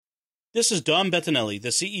This is Dom Bettinelli, the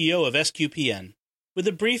CEO of SQPN, with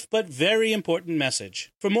a brief but very important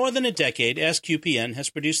message. For more than a decade, SQPN has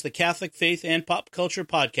produced the Catholic faith and pop culture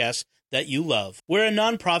podcasts that you love. We're a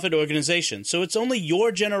non-profit organization, so it's only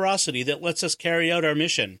your generosity that lets us carry out our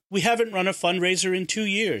mission. We haven't run a fundraiser in 2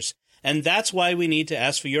 years, and that's why we need to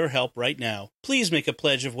ask for your help right now. Please make a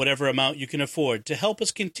pledge of whatever amount you can afford to help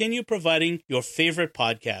us continue providing your favorite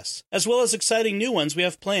podcasts, as well as exciting new ones we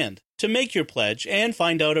have planned. To make your pledge and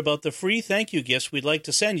find out about the free thank you gifts we'd like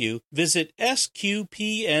to send you, visit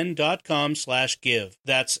sqpn.com/give.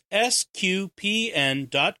 That's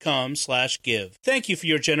sqpn.com/give. Thank you for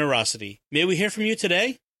your generosity. May we hear from you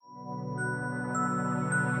today?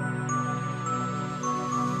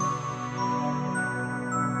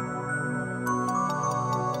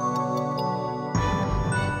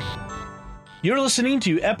 You're listening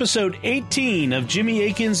to episode 18 of Jimmy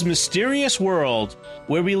Akin's Mysterious World,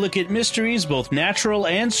 where we look at mysteries both natural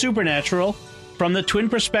and supernatural from the twin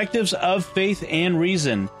perspectives of faith and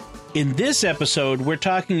reason. In this episode, we're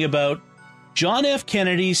talking about John F.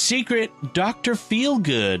 Kennedy's secret Dr.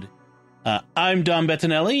 Feelgood. I'm Dom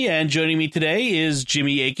Bettinelli, and joining me today is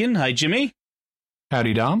Jimmy Akin. Hi, Jimmy.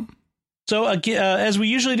 Howdy, Dom. So, as we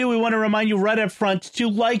usually do, we want to remind you right up front to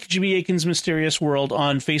like Jimmy Akin's Mysterious World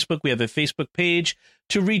on Facebook. We have a Facebook page.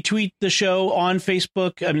 To retweet the show on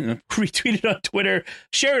Facebook, retweet it on Twitter,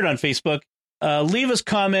 share it on Facebook, leave us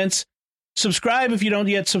comments, subscribe if you don't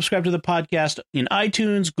yet subscribe to the podcast in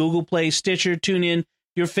iTunes, Google Play, Stitcher, TuneIn,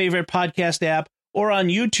 your favorite podcast app, or on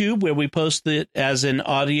YouTube, where we post it as an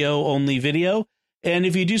audio-only video. And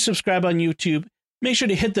if you do subscribe on YouTube, make sure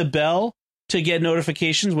to hit the bell to get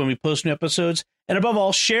notifications when we post new episodes. And above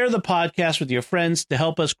all, share the podcast with your friends to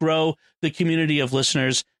help us grow the community of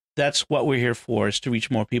listeners. That's what we're here for, is to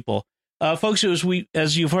reach more people. Folks,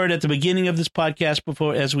 as you've heard at the beginning of this podcast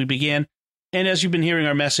before, as we began, and as you've been hearing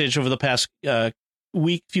our message over the past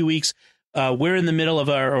few weeks, we're in the middle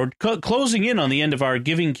of closing in on the end of our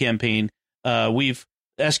giving campaign.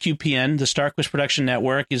 SQPN, the Starquist Production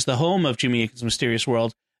Network, is the home of Jimmy Akin's Mysterious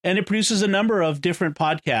World, and it produces a number of different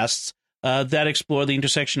podcasts that explore the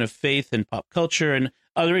intersection of faith and pop culture and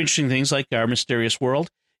other interesting things like our Mysterious World.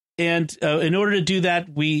 And in order to do that,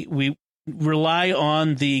 we rely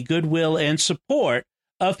on the goodwill and support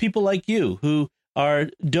of people like you, who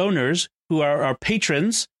are donors, who are our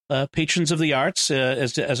patrons of the arts,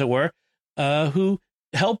 as it were, who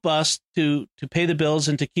help us to pay the bills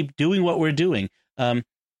and to keep doing what we're doing.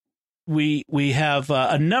 We have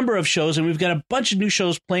a number of shows, and we've got a bunch of new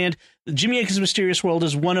shows planned. Jimmy Akin's Mysterious World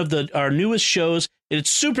is one of our newest shows.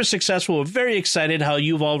 It's super successful. We're very excited how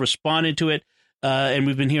you've all responded to it, and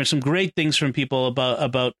we've been hearing some great things from people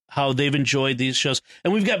about how they've enjoyed these shows.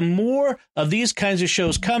 And we've got more of these kinds of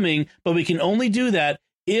shows coming, but we can only do that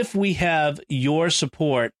if we have your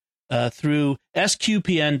support through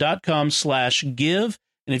sqpn.com/give.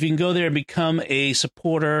 And if you can go there and become a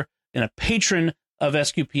supporter and a patron of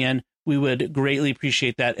SQPN, we would greatly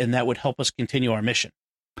appreciate that, and that would help us continue our mission.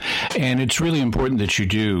 And it's really important that you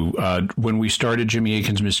do. When we started Jimmy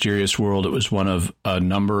Akin's Mysterious World, it was one of a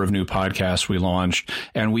number of new podcasts we launched,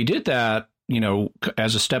 and we did that,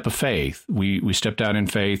 as a step of faith. We stepped out in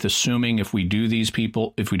faith, assuming if we do these new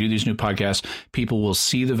podcasts, people will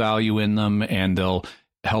see the value in them and they'll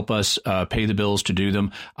help us pay the bills to do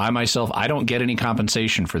them. I don't get any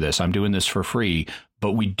compensation for this. I'm doing this for free.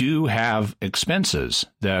 But we do have expenses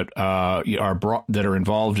that are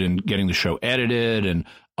involved in getting the show edited and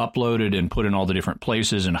uploaded and put in all the different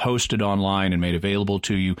places and hosted online and made available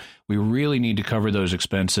to you. We really need to cover those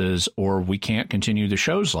expenses, or we can't continue the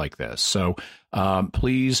shows like this. So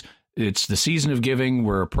please, it's the season of giving.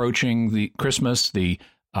 We're approaching the Christmas, the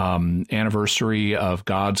anniversary of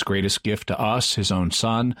God's greatest gift to us, his own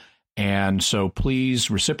son. And so please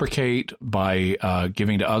reciprocate by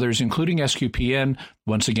giving to others, including SQPN.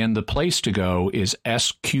 Once again, the place to go is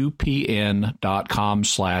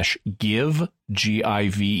sqpn.com/give,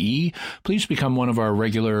 GIVE. Please become one of our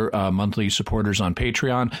regular monthly supporters on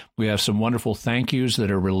Patreon. We have some wonderful thank yous that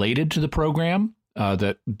are related to the program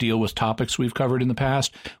that deal with topics we've covered in the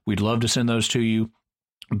past. We'd love to send those to you,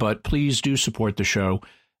 but please do support the show,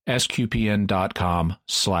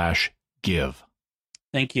 sqpn.com/give.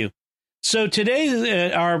 Thank you. So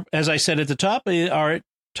today, as I said at the top, our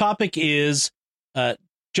topic is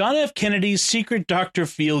John F. Kennedy's secret Dr.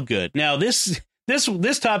 Feelgood. Now, this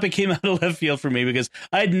topic came out of left field for me because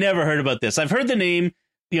I'd never heard about this. I've heard the name,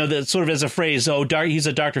 the sort of as a phrase. Oh, he's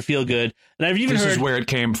a Dr. Feelgood, and I've even heard this is where it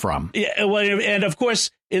came from. Yeah, well, and of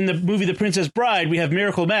course, in the movie The Princess Bride, we have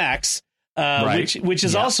Miracle Max, right. which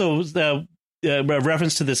is also a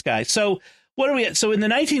reference to this guy. So what are we at? So in the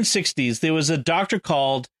 1960s, there was a doctor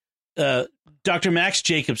called Dr. Max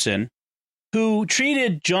Jacobson, who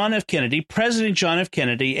treated John F. Kennedy, President John F.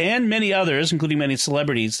 Kennedy, and many others, including many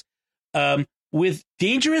celebrities, with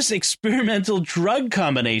dangerous experimental drug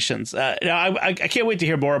combinations. I can't wait to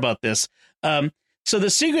hear more about this. So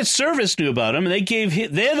the Secret Service knew about him, and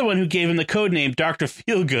they're the one who gave him the code name Dr.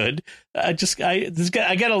 Feelgood.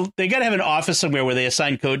 They got to have an office somewhere where they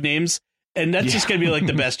assign code names, and that's just going to be like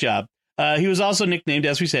the best job. He was also nicknamed,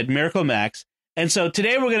 as we said, Miracle Max. And so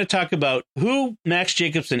today we're going to talk about who Max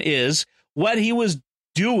Jacobson is, what he was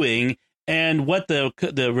doing, and what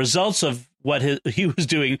the results of what he was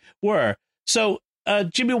doing were. So,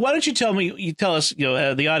 Jimmy, why don't you tell us,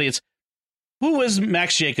 the audience, who was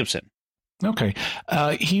Max Jacobson? Okay.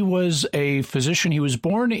 He was a physician. He was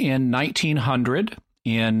born in 1900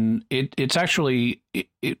 he's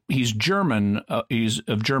German. He's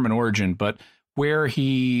of German origin, but where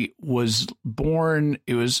he was born,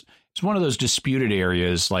 it's one of those disputed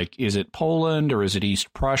areas. Like, is it Poland or is it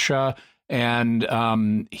East Prussia?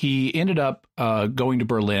 And he ended up going to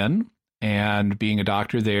Berlin and being a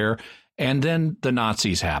doctor there. And then the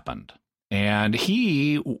Nazis happened, and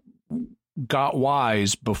he got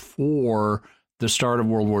wise before the start of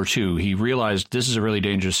World War II. He realized this is a really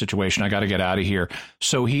dangerous situation. I got to get out of here.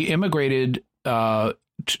 So he immigrated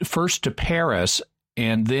first to Paris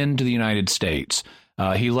and then to the United States.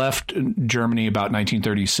 He left Germany about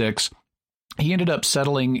 1936. He ended up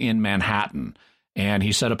settling in Manhattan, and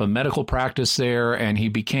he set up a medical practice there, and he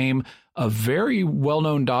became a very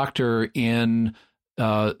well-known doctor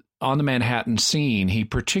on the Manhattan scene. He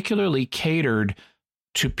particularly catered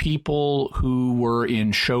to people who were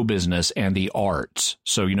in show business and the arts.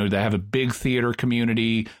 So, they have a big theater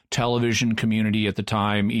community, television community at the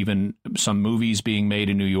time, even some movies being made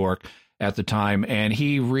in New York at the time. And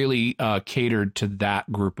he really catered to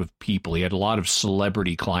that group of people. He had a lot of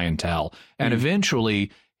celebrity clientele. And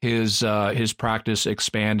eventually his practice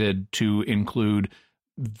expanded to include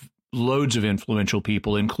loads of influential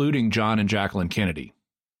people, including John and Jacqueline Kennedy.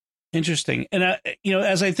 Interesting. And,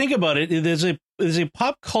 as I think about it, there's a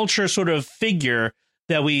pop culture sort of figure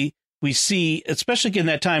that we see, especially in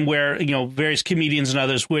that time where, various comedians and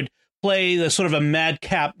others would play the sort of a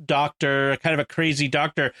madcap doctor, kind of a crazy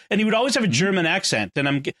doctor. And he would always have a German accent. And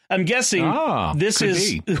I'm guessing this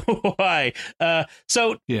is why.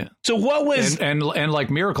 So what was and like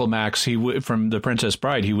Miracle Max, he would, from The Princess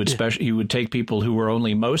Bride, he would take people who were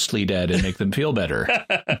only mostly dead and make them feel better.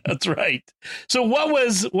 That's right. So what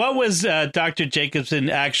was Dr. Jacobson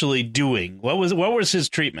actually doing? What was his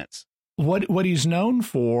treatments? What he's known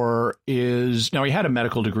for is, now he had a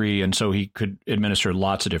medical degree, and so he could administer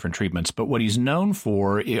lots of different treatments, but what he's known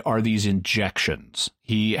for are these injections.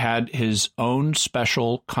 He had his own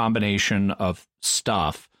special combination of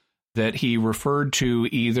stuff that he referred to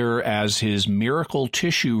either as his miracle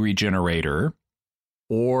tissue regenerator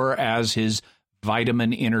or as his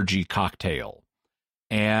vitamin energy cocktail.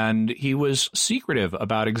 And he was secretive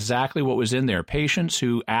about exactly what was in there. Patients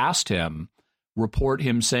who asked him report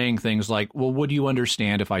him saying things like, well, would you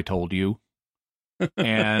understand if I told you?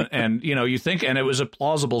 and you think, and it was a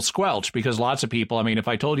plausible squelch, because lots of people, if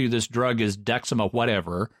I told you this drug is Dexama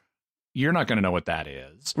whatever, you're not going to know what that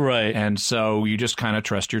is. Right. And so you just kind of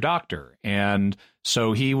trust your doctor. And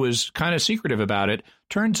so he was kind of secretive about it.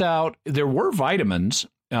 Turns out there were vitamins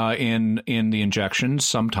in the injections,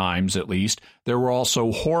 sometimes at least. There were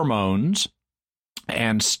also hormones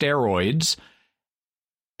and steroids.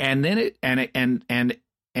 And then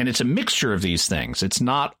it's a mixture of these things. It's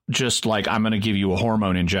not just like, I'm going to give you a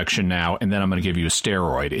hormone injection now, and then I'm going to give you a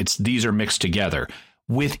steroid. These are mixed together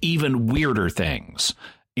with even weirder things,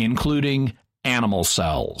 including animal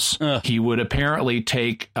cells. He would apparently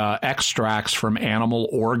take extracts from animal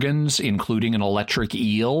organs, including an electric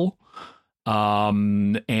eel,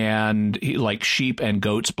 like sheep and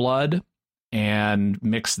goat's blood, and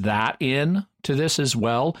mix that in to this as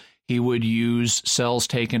well. He would use cells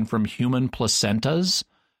taken from human placentas.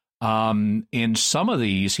 In some of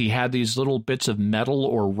these, he had these little bits of metal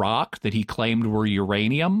or rock that he claimed were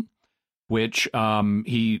uranium, which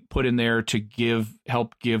he put in there to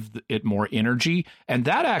help give it more energy. And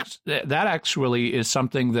that actually is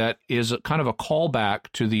something that is kind of a callback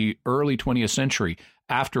to the early 20th century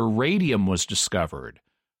after radium was discovered.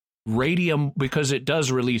 Radium, because it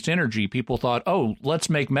does release energy, people thought, oh,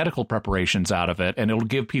 let's make medical preparations out of it, and it'll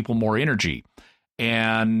give people more energy.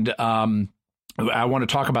 And I want to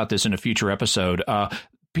talk about this in a future episode.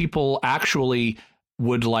 People actually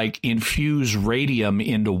would infuse radium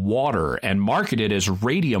into water and market it as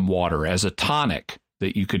radium water, as a tonic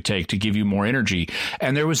that you could take to give you more energy.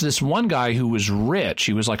 And there was this one guy who was rich.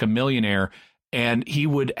 He was like a millionaire, And he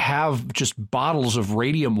would have just bottles of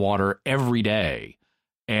radium water every day.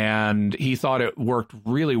 And he thought it worked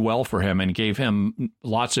really well for him and gave him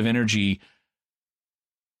lots of energy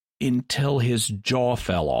until his jaw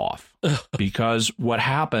fell off. Because what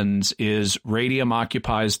happens is radium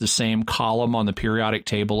occupies the same column on the periodic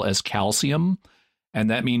table as calcium.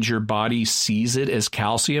 And that means your body sees it as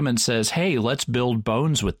calcium and says, hey, let's build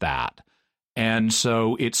bones with that. And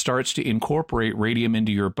so it starts to incorporate radium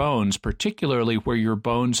into your bones, particularly where your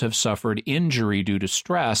bones have suffered injury due to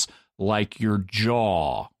stress, like your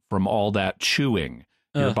jaw from all that chewing.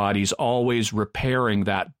 Your body's always repairing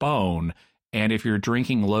that bone. And if you're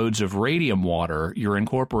drinking loads of radium water, you're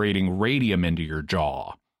incorporating radium into your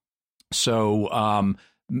jaw. So,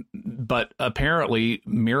 but apparently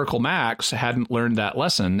Miracle Max hadn't learned that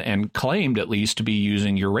lesson and claimed at least to be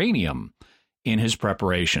using uranium in his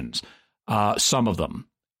preparations. Some of them.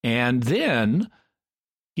 And then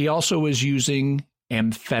he also was using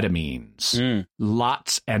amphetamines,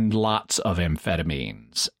 lots and lots of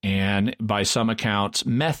amphetamines, and by some accounts,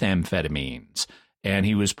 methamphetamines. And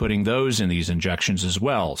he was putting those in these injections as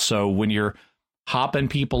well. So when you're hopping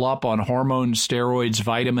people up on hormones, steroids,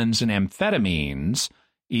 vitamins, and amphetamines,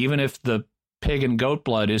 even if the pig and goat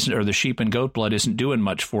blood isn't, or the sheep and goat blood isn't doing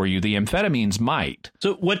much for you, the amphetamines might.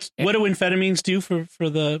 So what do amphetamines do for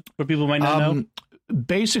people who might not know?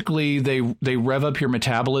 Basically, they rev up your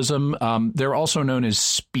metabolism. They're also known as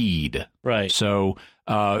speed. Right. So,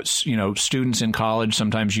 students in college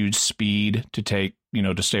sometimes use speed to take,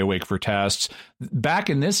 to stay awake for tests. Back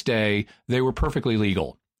in this day, they were perfectly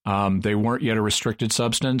legal. They weren't yet a restricted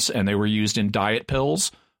substance, and they were used in diet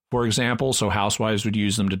pills, for example. So housewives would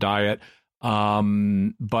use them to diet.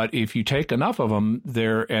 But if you take enough of them,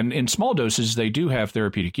 and in small doses, they do have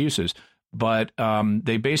therapeutic uses, but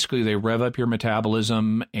they rev up your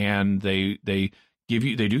metabolism, and they do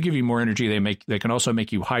give you more energy. They can also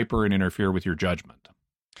make you hyper and interfere with your judgment.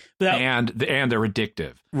 And they're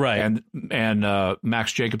addictive. Right. And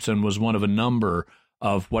Max Jacobson was one of a number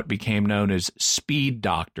of what became known as speed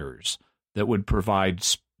doctors that would provide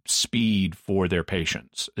speed for their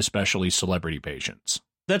patients, especially celebrity patients.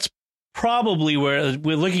 That's probably where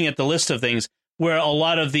we're looking at the list of things where a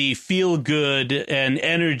lot of the feel good and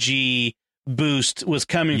energy boost was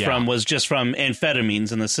coming from, was just from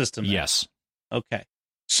amphetamines in the system. Yes. Okay.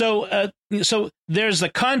 So there's the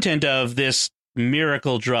content of this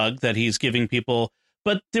miracle drug that he's giving people,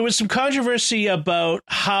 but there was some controversy about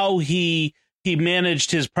how he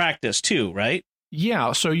managed his practice too, right?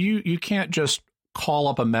 Yeah. So you can't just call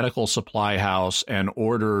up a medical supply house and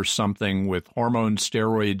order something with hormones,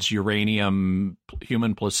 steroids, uranium,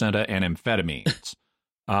 human placenta, and amphetamines.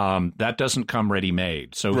 That doesn't come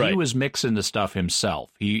ready-made. So He was mixing the stuff himself.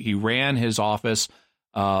 He ran his office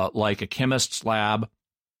like a chemist's lab.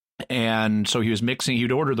 And so he was mixing,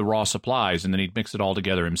 he'd order the raw supplies, and then he'd mix it all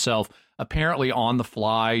together himself, apparently on the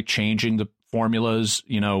fly, changing the formulas,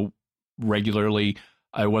 regularly.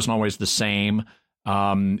 It wasn't always the same.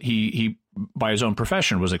 He by his own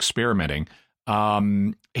profession, was experimenting.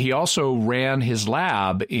 He also ran his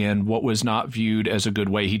lab in what was not viewed as a good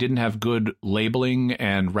way. He didn't have good labeling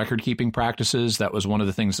and record-keeping practices. That was one of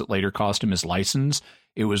the things that later cost him his license.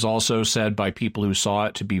 It was also said by people who saw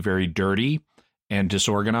it to be very dirty and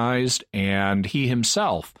disorganized. And he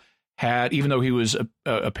himself had, even though he was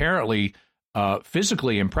apparently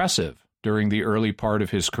physically impressive during the early part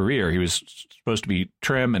of his career, he was supposed to be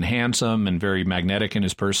trim and handsome and very magnetic in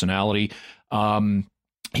his personality.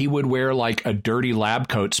 He would wear like a dirty lab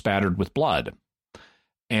coat spattered with blood.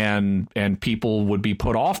 And people would be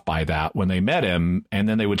put off by that when they met him, and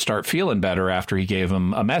then they would start feeling better after he gave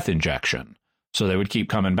them a meth injection. So they would keep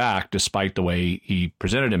coming back despite the way he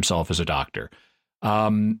presented himself as a doctor.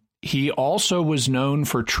 He also was known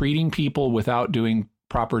for treating people without doing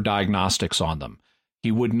proper diagnostics on them.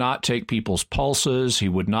 He would not take people's pulses. He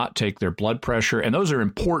would not take their blood pressure. And those are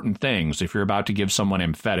important things if you're about to give someone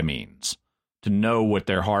amphetamines, to know what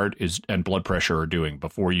their heart is and blood pressure are doing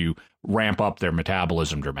before you ramp up their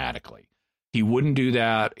metabolism dramatically. He wouldn't do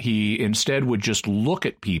that. He instead would just look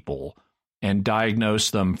at people and diagnose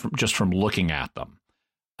them just from looking at them.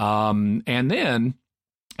 And then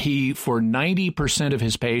he, for 90% of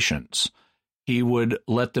his patients, he would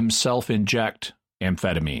let them self-inject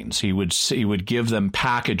amphetamines. He would give them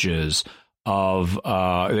packages of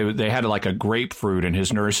they had like a grapefruit, and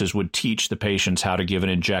his nurses would teach the patients how to give an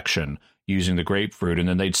injection using the grapefruit, and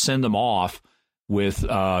then they'd send them off with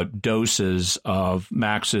doses of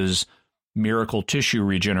Max's miracle tissue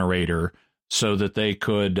regenerator so that they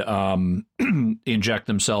could inject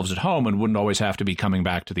themselves at home and wouldn't always have to be coming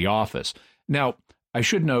back to the office. Now, I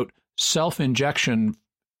should note, self-injection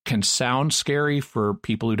can sound scary for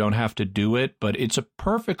people who don't have to do it, but it's a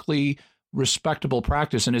perfectly respectable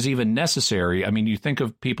practice and is even necessary. I mean, you think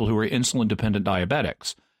of people who are insulin-dependent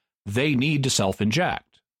diabetics. They need to self-inject.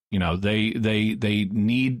 You know, they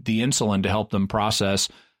need the insulin to help them process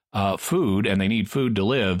food, and they need food to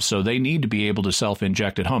live. So they need to be able to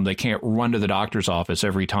self-inject at home. They can't run to the doctor's office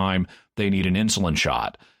every time they need an insulin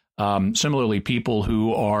shot. Similarly, people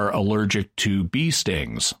who are allergic to bee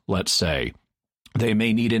stings, let's say, they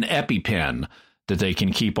may need an EpiPen that they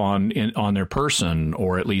can keep on their person,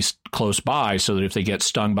 or at least close by, so that if they get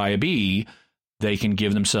stung by a bee, they can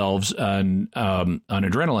give themselves an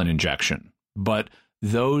adrenaline injection. But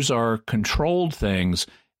those are controlled things.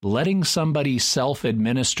 Letting somebody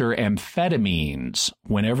self-administer amphetamines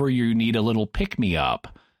whenever you need a little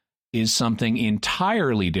pick-me-up is something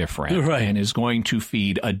entirely different, right, and is going to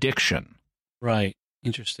feed addiction. Right.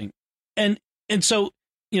 Interesting. And so,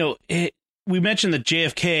 you know, we mentioned that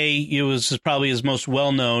JFK was probably his most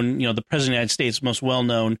well-known, you know, the president of the United States, most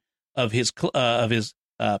well-known of his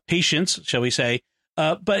patients, shall we say.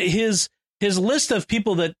 But his list of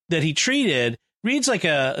people that he treated reads like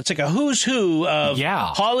it's like a who's who of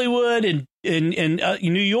Hollywood and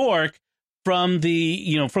New York from the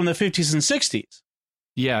 50s and 60s.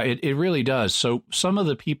 Yeah, it really does. So some of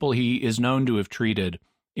the people he is known to have treated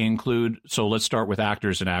include, so let's start with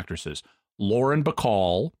actors and actresses: Lauren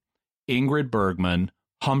Bacall, Ingrid Bergman,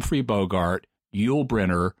 Humphrey Bogart, Yul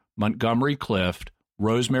Brynner, Montgomery Clift,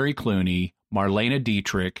 Rosemary Clooney, Marlene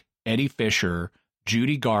Dietrich, Eddie Fisher,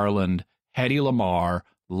 Judy Garland, Hedy Lamarr,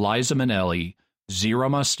 Liza Minnelli, Zero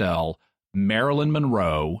Mostel, Marilyn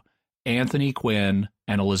Monroe, Anthony Quinn,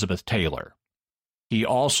 and Elizabeth Taylor. He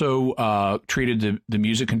also treated the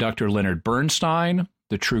music conductor Leonard Bernstein,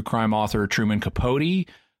 the true crime author Truman Capote,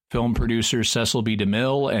 film producers Cecil B.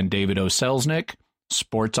 DeMille and David O. Selznick,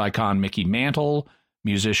 sports icon Mickey Mantle,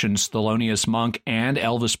 musicians Thelonious Monk and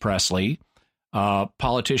Elvis Presley,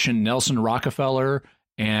 politician Nelson Rockefeller,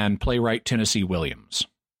 and playwright Tennessee Williams.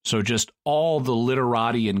 So just all the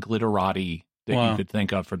literati and glitterati that you could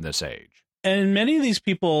think of from this age. And many of these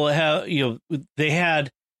people have, they had,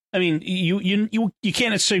 I mean, you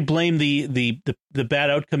can't necessarily blame the bad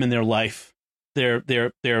outcome in their life, their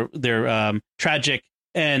tragic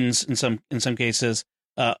ends in some cases,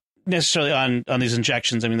 necessarily on these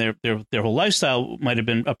injections. I mean, their whole lifestyle might have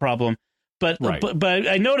been a problem, but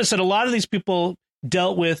I noticed that a lot of these people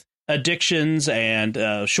dealt with addictions and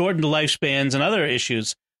shortened lifespans and other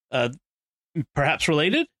issues, perhaps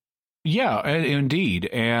related. Yeah, indeed.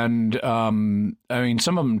 And I mean,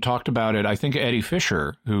 some of them talked about it. I think Eddie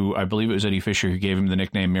Fisher, I believe it was Eddie Fisher who gave him the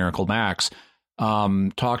nickname Miracle Max,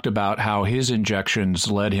 talked about how his injections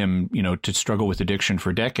led him, to struggle with addiction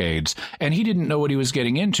for decades. And he didn't know what he was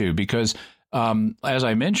getting into because, as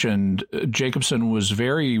I mentioned, Jacobson was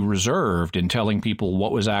very reserved in telling people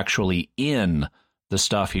what was actually in the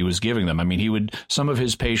stuff he was giving them. I mean, some of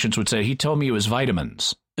his patients would say, he told me it was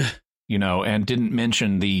vitamins. And didn't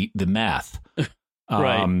mention the meth.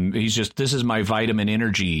 Right. He's just, this is my vitamin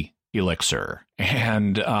energy elixir.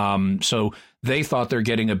 And so they thought they're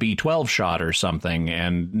getting a B12 shot or something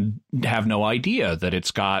and have no idea that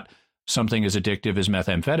it's got something as addictive as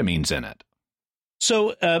methamphetamines in it.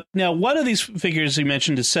 So now one of these figures you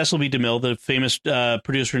mentioned is Cecil B. DeMille, the famous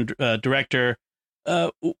producer and director.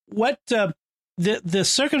 What the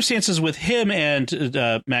circumstances with him and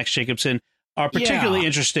Max Jacobson are particularly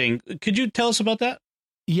interesting. Could you tell us about that?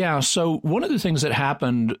 Yeah. So one of the things that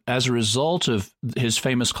happened as a result of his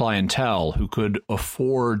famous clientele who could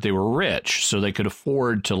afford, they were rich, so they could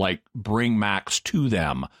afford to bring Max to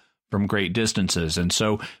them from great distances. And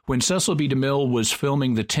so when Cecil B. DeMille was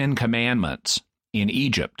filming the 10 Commandments in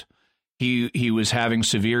Egypt, he was having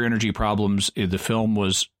severe energy problems. The film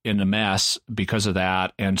was in a mess because of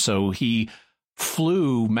that. And so he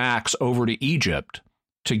flew Max over to Egypt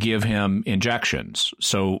to give him injections.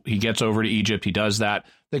 So he gets over to Egypt. He does that.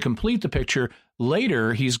 They complete the picture.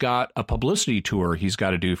 Later, he's got a publicity tour he's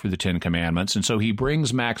got to do for the 10 Commandments. And so he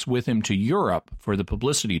brings Max with him to Europe for the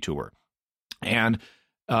publicity tour. And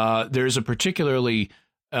there's a particularly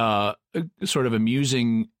sort of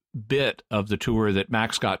amusing bit of the tour that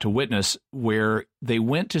Max got to witness where they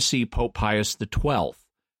went to see Pope Pius XII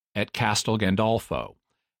at Castel Gandolfo,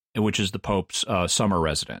 which is the Pope's summer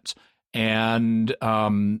residence. And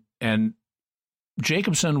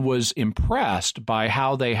Jacobson was impressed by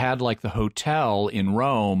how they had the hotel in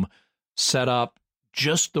Rome set up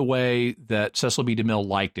just the way that Cecil B. DeMille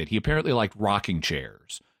liked it. He apparently liked rocking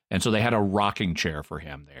chairs. And so they had a rocking chair for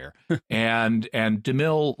him there. and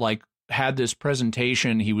DeMille had this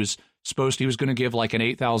presentation. He was going to give an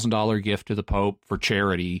 $8,000 gift to the Pope for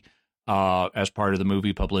charity. as part of the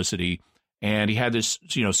movie publicity. And he had this,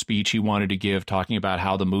 speech he wanted to give talking about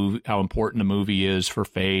how important the movie is for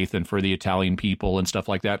faith and for the Italian people and stuff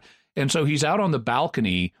like that. And so he's out on the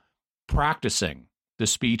balcony practicing the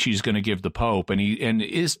speech he's going to give the Pope, and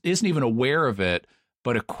isn't even aware of it,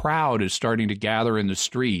 but a crowd is starting to gather in the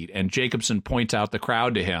street, and Jacobson points out the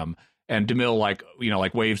crowd to him, and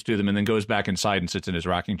DeMille waves to them and then goes back inside and sits in his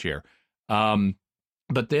rocking chair.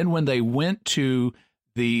 But then when they went to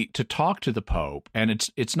talk to the Pope, and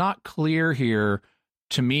it's not clear here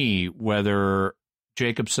to me whether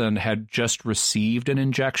Jacobson had just received an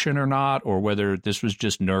injection or not, or whether this was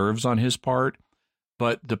just nerves on his part.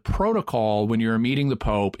 But the protocol when you're meeting the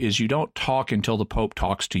Pope is you don't talk until the Pope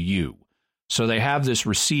talks to you. So they have this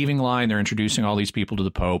receiving line. They're introducing all these people to the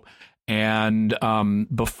Pope. And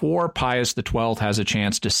before Pius XII has a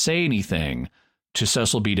chance to say anything to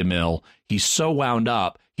Cecil B. DeMille, he's so wound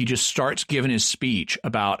up, he just starts giving his speech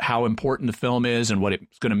about how important the film is and what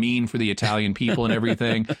it's going to mean for the Italian people and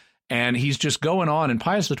everything. And he's just going on, and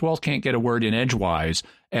Pius XII can't get a word in edgewise.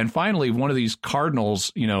 And finally, one of these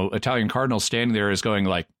cardinals, Italian cardinals standing there is going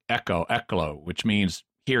like, "Ecco, eccolo," which means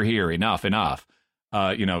 "Hear, hear, enough, enough."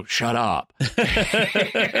 Shut up.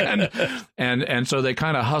 and so they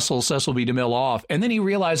kind of hustle Cecil B. DeMille off. And then he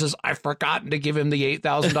realizes, I've forgotten to give him the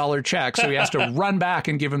 $8,000 check. So he has to run back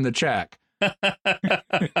and give him the check.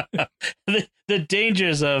 the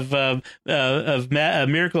dangers of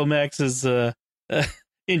Miracle Max's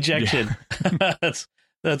injection. Yeah.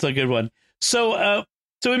 That's a good one. So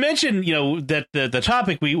we mentioned, that the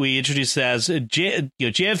topic we introduced as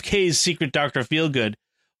JFK's secret Dr. Feelgood.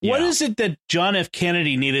 Yeah. What is it that John F.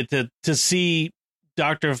 Kennedy needed to see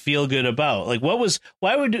Dr. Feelgood about? Like,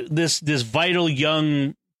 why would this vital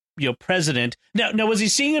young president now was he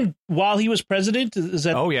seeing him while he was president? Is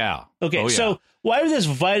that? Oh yeah. Okay. Oh, yeah. So why would this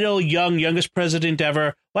vital youngest president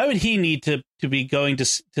ever? Why would he need to be going to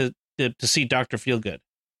see Dr. Feelgood?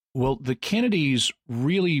 Well, the Kennedys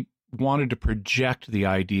really wanted to project the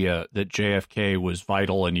idea that JFK was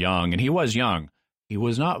vital and young, and he was young. He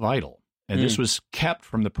was not vital. And this was kept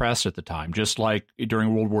from the press at the time, just like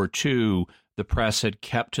during World War II, the press had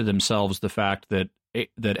kept to themselves the fact that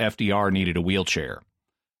FDR needed a wheelchair.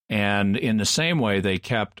 And in the same way, they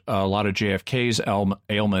kept a lot of JFK's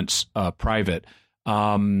ailments private.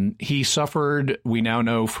 He suffered, we now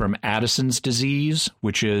know, from Addison's disease,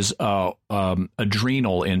 which is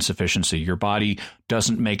adrenal insufficiency. Your body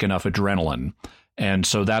doesn't make enough adrenaline. And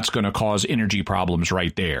so that's going to cause energy problems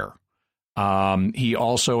right there. He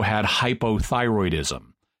also had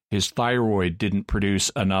hypothyroidism. His thyroid didn't produce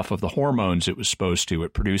enough of the hormones it was supposed to.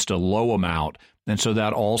 It produced a low amount. And so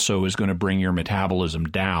that also is going to bring your metabolism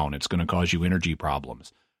down. It's going to cause you energy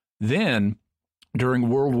problems. Then during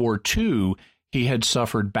World War II, he had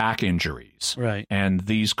suffered back injuries. Right. And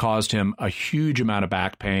these caused him a huge amount of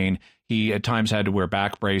back pain. He at times had to wear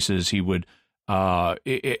back braces. He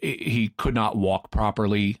could not walk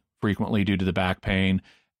properly frequently due to the back pain.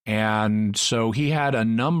 And so he had a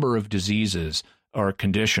number of diseases or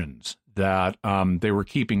conditions that they were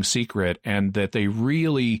keeping secret and that they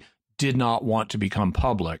really did not want to become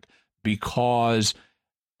public because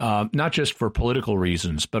not just for political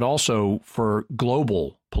reasons, but also for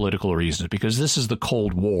global political reasons, because this is the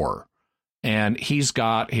Cold War and he's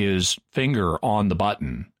got his finger on the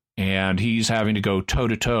button and he's having to go toe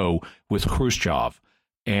to toe with Khrushchev.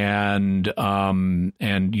 And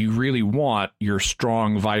you really want your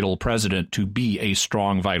strong, vital president to be a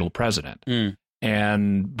strong, vital president.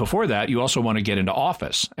 And before that, you also want to get into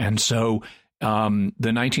office. And so the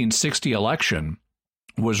 1960 election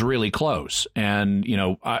was really close. And,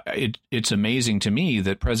 it's amazing to me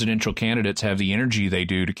that presidential candidates have the energy they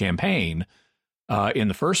do to campaign in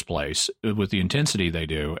the first place with the intensity they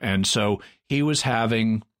do. And so he was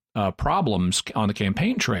having problems on the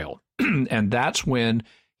campaign trail. And that's when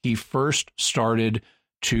he first started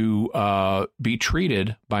to be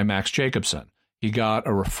treated by Max Jacobson. He got a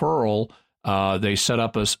referral. They set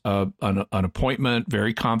up an appointment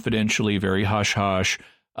very confidentially, very hush-hush.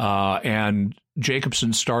 And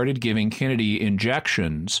Jacobson started giving Kennedy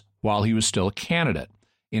injections while he was still a candidate.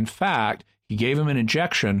 In fact, he gave him an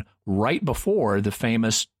injection right before the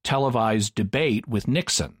famous televised debate with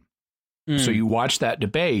Nixon. So you watch that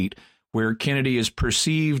debate where Kennedy is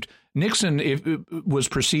perceived. Nixon was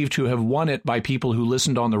perceived to have won it by people who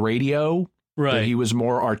listened on the radio. Right. That he was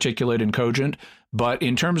more articulate and cogent. But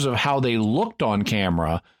in terms of how they looked on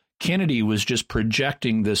camera, Kennedy was just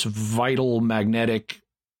projecting this vital, magnetic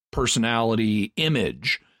personality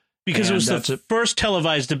image. Because it was the first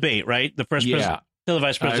televised debate, right? The first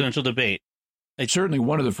televised presidential debate. It's certainly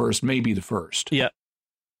one of the first, maybe the first. Yeah.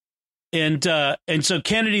 And so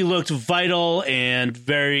Kennedy looked vital and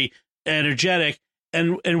very energetic.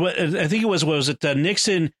 And what I think it was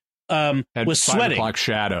Nixon was sweating. 5 o'clock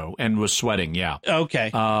shadow and was sweating. Yeah. Okay.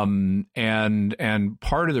 And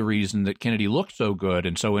part of the reason that Kennedy looked so good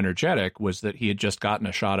and so energetic was that he had just gotten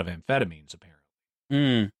a shot of amphetamines,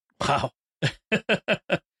 apparently. Wow.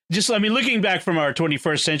 Looking back from our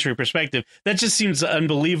 21st century perspective, that just seems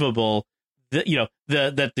unbelievable that,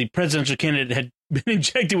 that the presidential candidate had been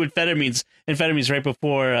injected with amphetamines right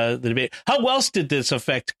before the debate. How else did this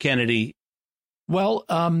affect Kennedy? Well,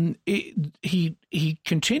 he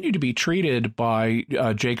continued to be treated by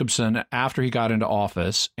Jacobson after he got into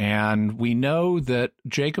office, and we know that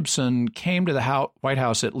Jacobson came to the White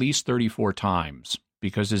House at least 34 times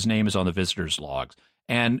because his name is on the visitors' logs.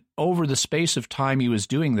 And over the space of time he was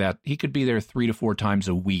doing that, he could be there 3 to 4 times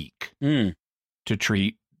a week to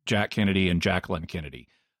treat Jack Kennedy and Jacqueline Kennedy.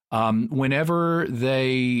 Whenever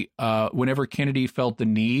Kennedy felt the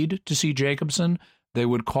need to see Jacobson, they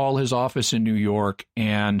would call his office in New York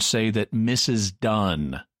and say that Mrs.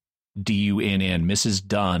 Dunn, D-U-N-N, Mrs.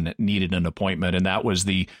 Dunn needed an appointment. And that was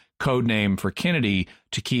the code name for Kennedy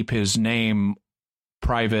to keep his name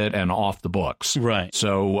private and off the books. Right.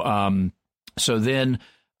 So then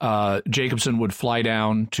Jacobson would fly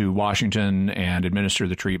down to Washington and administer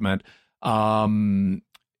the treatment.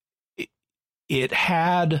 It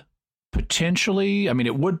had potentially,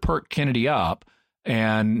 it would perk Kennedy up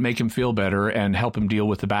and make him feel better and help him deal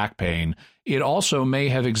with the back pain. It also may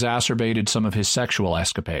have exacerbated some of his sexual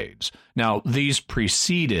escapades. Now, these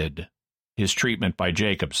preceded his treatment by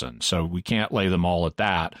Jacobson, so we can't lay them all at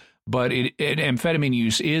that. But amphetamine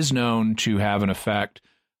use is known to have an effect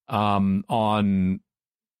on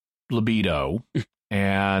libido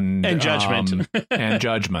and judgment and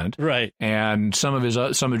judgment, right? And some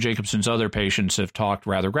of Jacobson's other patients have talked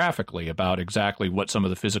rather graphically about exactly what some of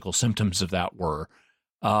the physical symptoms of that were.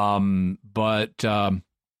 But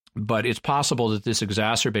it's possible that this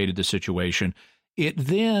exacerbated the situation. It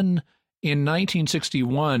then, in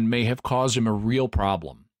 1961, may have caused him a real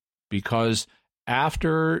problem because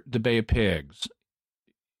after the Bay of Pigs,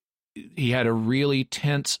 he had a really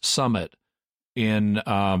tense summit in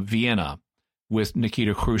Vienna with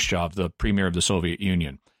Nikita Khrushchev, the premier of the Soviet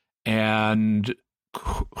Union. And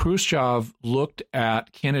Khrushchev looked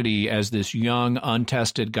at Kennedy as this young,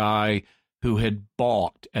 untested guy who had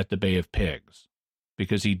balked at the Bay of Pigs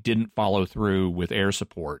because he didn't follow through with air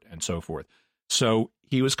support and so forth. So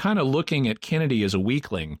he was kind of looking at Kennedy as a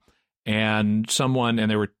weakling and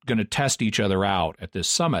they were going to test each other out at this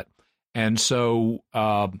summit. And so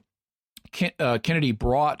Kennedy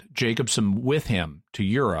brought Jacobson with him to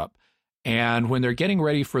Europe. And when they're getting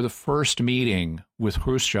ready for the first meeting with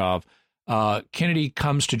Khrushchev, Kennedy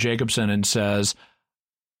comes to Jacobson and says,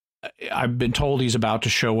 I've been told he's about to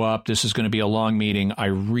show up. This is going to be a long meeting. I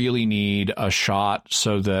really need a shot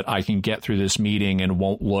so that I can get through this meeting and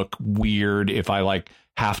won't look weird if I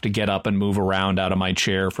have to get up and move around out of my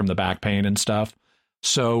chair from the back pain and stuff.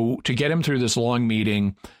 So to get him through this long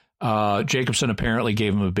meeting, Jacobson apparently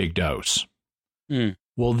gave him a big dose.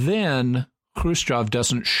 Well, then Khrushchev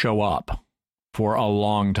doesn't show up for a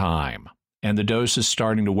long time, and the dose is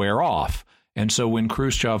starting to wear off. And so when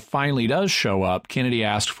Khrushchev finally does show up, Kennedy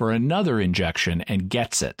asks for another injection and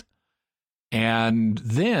gets it. And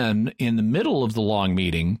then in the middle of the long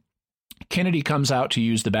meeting, Kennedy comes out to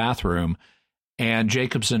use the bathroom, and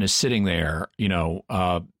Jacobson is sitting there,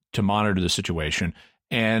 to monitor the situation.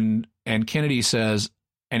 And Kennedy says,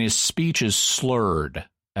 and his speech is slurred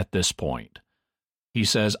at this point. He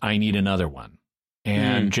says, I need another one.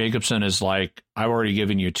 And Jacobson is like, I've already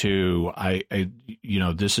given you 2.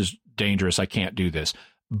 This is dangerous. I can't do this.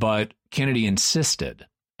 But Kennedy insisted.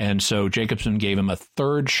 And so Jacobson gave him a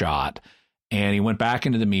third shot, and he went back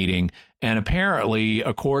into the meeting. And apparently,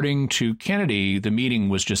 according to Kennedy, the meeting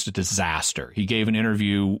was just a disaster. He gave an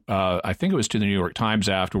interview, I think it was to the New York Times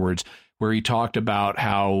afterwards, where he talked about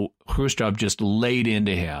how Khrushchev just laid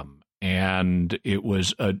into him. And it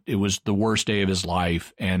was the worst day of his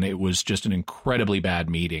life, and it was just an incredibly bad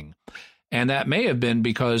meeting. And that may have been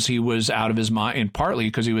because he was out of his mind, and partly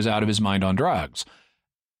because he was out of his mind on drugs.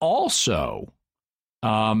 Also,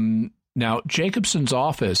 now Jacobson's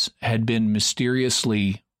office had been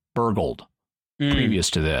mysteriously burgled previous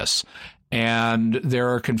to this, and there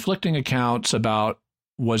are conflicting accounts about,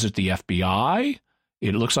 was it the FBI?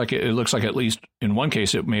 It looks like at least in one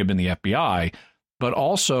case it may have been the FBI. But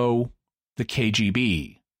also the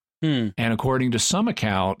KGB. And according to some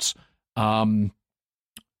accounts,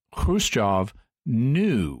 Khrushchev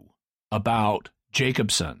knew about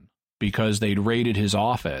Jacobson because they'd raided his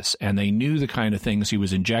office and they knew the kind of things he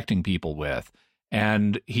was injecting people with.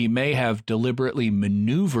 And he may have deliberately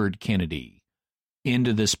maneuvered Kennedy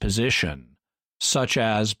into this position, such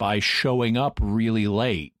as by showing up really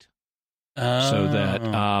late so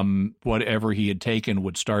that whatever he had taken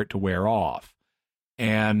would start to wear off.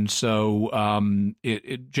 And so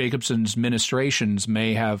Jacobson's ministrations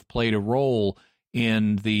may have played a role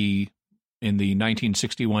in the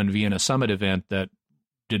 1961 Vienna summit event that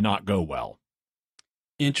did not go well.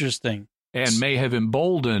 Interesting. And may have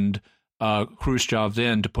emboldened Khrushchev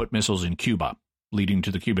then to put missiles in Cuba, leading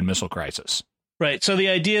to the Cuban Missile Crisis. Right. So the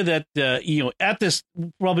idea that, at this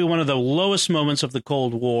probably one of the lowest moments of the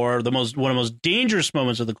Cold War, one of the most dangerous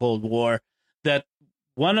moments of the Cold War, that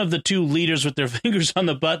one of the two leaders with their fingers on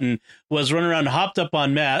the button was running around hopped up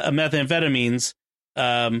on methamphetamines,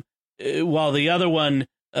 while the other one,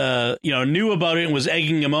 knew about it and was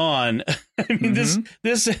egging him on. I mean, this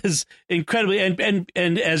is incredibly,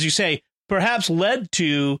 and as you say, perhaps led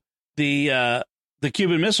to the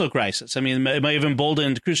Cuban Missile Crisis. I mean, it might have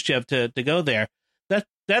emboldened Khrushchev to go there.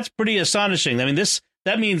 That's pretty astonishing. I mean,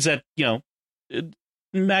 that means that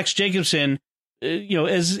Max Jacobson,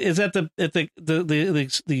 is at the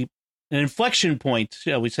an inflection point,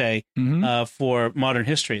 shall we say, for modern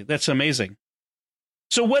history. That's amazing.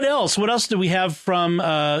 So what else? What else do we have from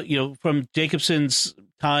from Jacobson's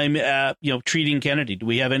time treating Kennedy? Do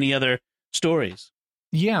we have any other stories?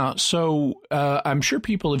 Yeah, so I'm sure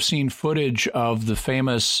people have seen footage of the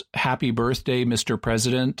famous "Happy Birthday, Mr.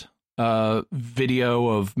 President" video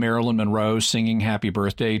of Marilyn Monroe singing "Happy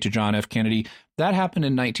Birthday" to John F. Kennedy. That happened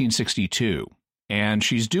in 1962, and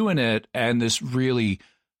she's doing it in this really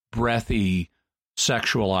breathy,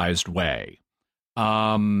 sexualized way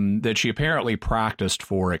that she apparently practiced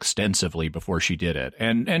for extensively before she did it.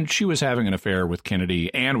 And she was having an affair with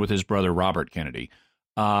Kennedy and with his brother Robert Kennedy.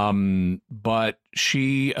 But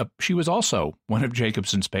she was also one of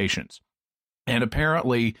Jacobson's patients. And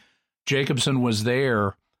apparently Jacobson was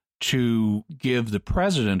there to give the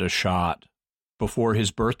president a shot before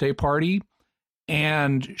his birthday party,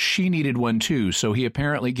 and she needed one too. So he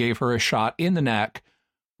apparently gave her a shot in the neck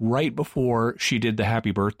right before she did the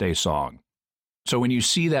Happy Birthday song. So when you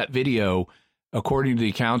see that video, according to the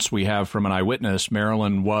accounts we have from an eyewitness,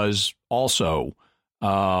 Marilyn was also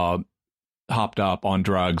hopped up on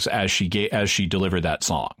drugs as she delivered that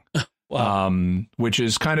song. Wow. Which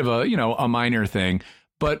is kind of a minor thing,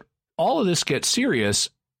 but all of this gets serious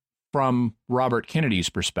from Robert Kennedy's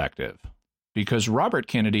perspective, because Robert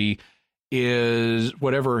Kennedy is,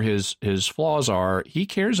 whatever his flaws are, he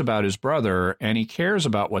cares about his brother, and he cares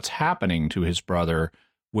about what's happening to his brother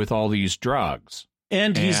with all these drugs.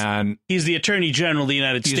 And he's the Attorney General of the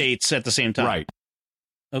United States at the same time. Right.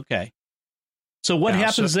 Okay. So what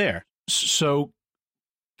happens there? So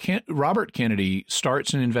Robert Kennedy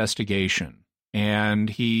starts an investigation, and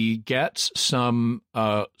he gets some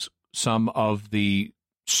of the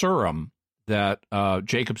serum that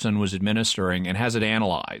Jacobson was administering and has it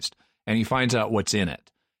analyzed, and he finds out what's in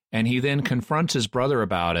it. And he then confronts his brother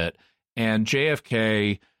about it, and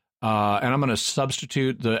JFK, and I'm going to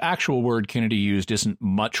substitute, the actual word Kennedy used isn't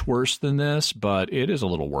much worse than this, but it is a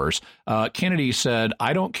little worse. Kennedy said,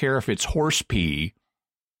 "I don't care if it's horse pee,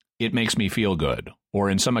 it makes me feel good." Or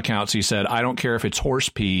in some accounts, he said, "I don't care if it's horse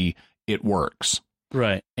pee, it works."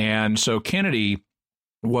 Right. And so Kennedy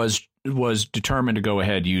was determined to go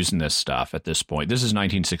ahead using this stuff at this point. This is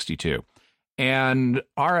 1962. And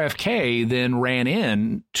RFK then ran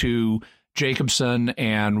in to Jacobson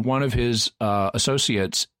and one of his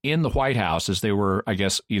associates in the White House as they were, I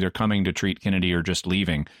guess, either coming to treat Kennedy or just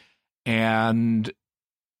leaving, and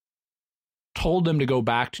told them to go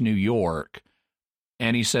back to New York.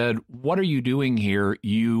 And he said, "What are you doing here,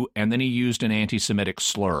 you?" And then he used an anti-Semitic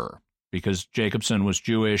slur because Jacobson was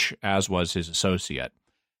Jewish, as was his associate.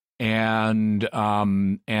 And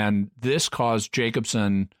this caused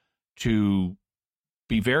Jacobson to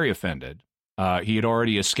be very offended. He had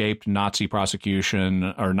already escaped Nazi prosecution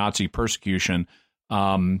or Nazi persecution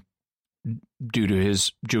due to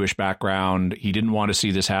his Jewish background. He didn't want to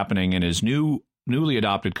see this happening in his newly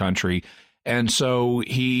adopted country. And so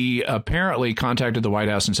he apparently contacted the White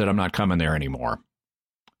House and said, "I'm not coming there anymore."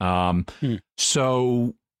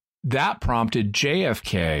 So that prompted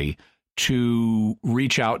JFK to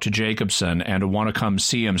reach out to Jacobson and to want to come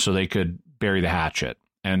see him so they could bury the hatchet.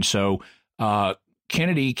 And so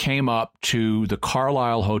Kennedy came up to the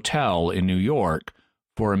Carlisle Hotel in New York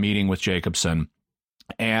for a meeting with Jacobson.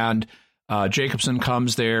 And Jacobson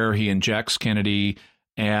comes there, he injects Kennedy,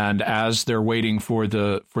 and as they're waiting for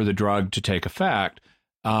the drug to take effect,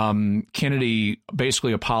 Kennedy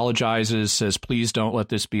basically apologizes, says, "Please don't let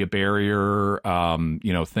this be a barrier.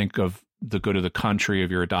 Think of the good of the country,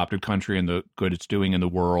 of your adopted country, and the good it's doing in the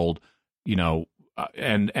world,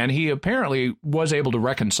 and he apparently was able to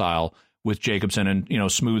reconcile with Jacobson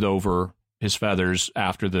and, smooth over his feathers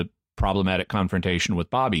after the problematic confrontation with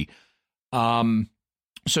Bobby.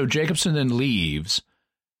 So Jacobson then leaves,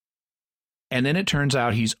 and then it turns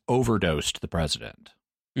out he's overdosed the president.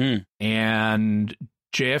 And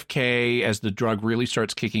JFK, as the drug really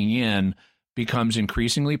starts kicking in, becomes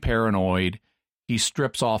increasingly paranoid. He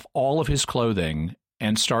strips off all of his clothing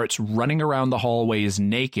and starts running around the hallways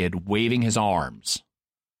naked, waving his arms.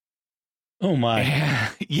 Oh, my.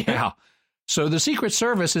 Yeah. So the Secret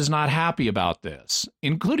Service is not happy about this,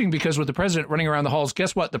 including because with the president running around the halls,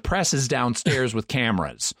 guess what? The press is downstairs with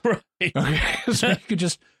cameras. Right. Okay. So you could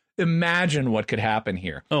just imagine what could happen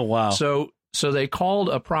here. Oh, wow. So they called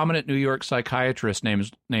a prominent New York psychiatrist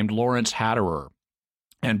named Lawrence Hatterer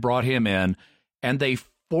and brought him in, and they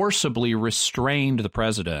forcibly restrained the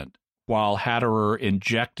president while Hatterer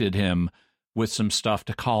injected him with some stuff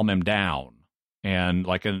to calm him down, and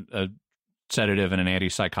like a sedative and an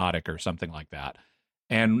antipsychotic or something like that,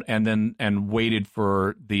 and waited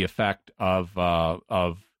for the effect of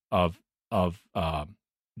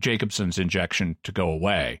Jacobson's injection to go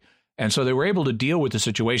away. And so they were able to deal with the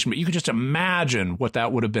situation, but you could just imagine what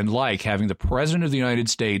that would have been like, having the president of the United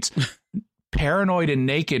States paranoid and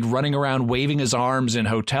naked running around waving his arms in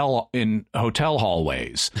hotel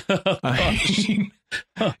hallways. I mean,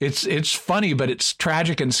 it's funny, but it's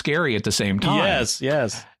tragic and scary at the same time.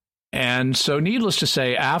 Yes. And so needless to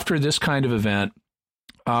say, after this kind of event,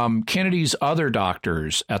 Kennedy's other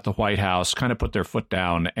doctors at the White House kind of put their foot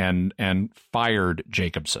down and fired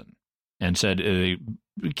Jacobson and said,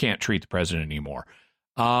 we can't treat the president anymore.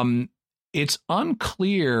 It's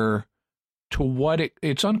unclear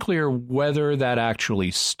it's unclear whether that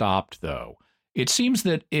actually stopped, though. It seems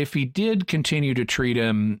that if he did continue to treat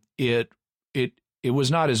him, it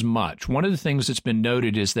was not as much. One of the things that's been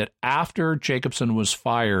noted is that after Jacobson was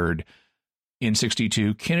fired in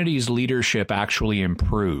 1962, Kennedy's leadership actually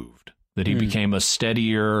improved, that he became a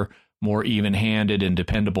steadier, more even-handed and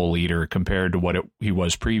dependable leader compared to what he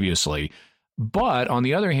was previously. But on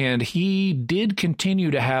the other hand, he did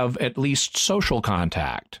continue to have at least social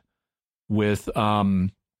contact with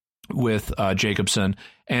Jacobson,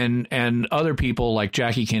 and other people like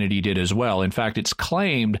Jackie Kennedy did as well. In fact, it's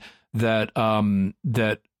claimed that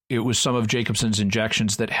it was some of Jacobson's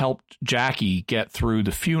injections that helped Jackie get through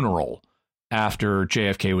the funeral after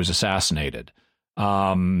JFK was assassinated.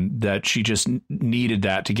 That she just needed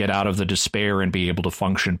that to get out of the despair and be able to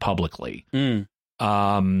function publicly.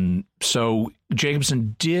 So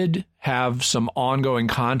Jacobson did have some ongoing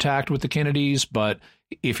contact with the Kennedys, but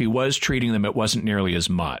if he was treating them, it wasn't nearly as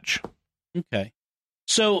much. Okay.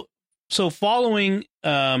 So following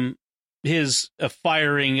his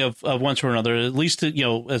firing of one sort or another, at least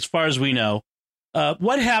as far as we know,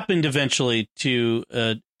 what happened eventually to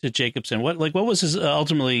Jacobson? What was his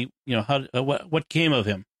ultimately? What came of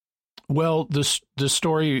him? Well, the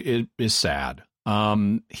story is sad.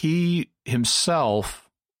 He himself,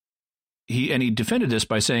 he defended this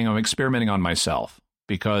by saying, "I'm experimenting on myself,"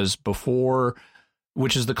 because before.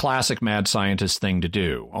 Which is the classic mad scientist thing to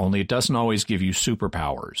do, only it doesn't always give you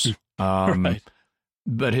superpowers. Right.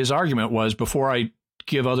 But his argument was, before I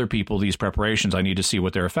give other people these preparations, I need to see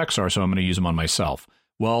what their effects are, so I'm going to use them on myself.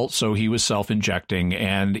 Well, so he was self-injecting,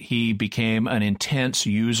 and he became an intense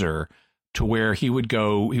user to where he would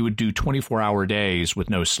do 24-hour days with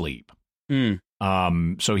no sleep.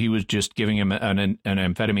 So he was just giving him an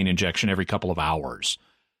amphetamine injection every couple of hours.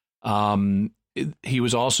 He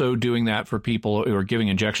was also doing that for people, or giving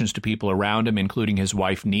injections to people around him, including his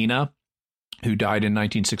wife, Nina, who died in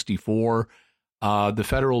 1964. The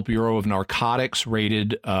Federal Bureau of Narcotics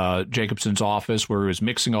raided Jacobson's office where he was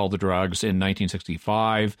mixing all the drugs in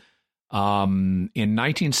 1965. In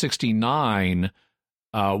 1969,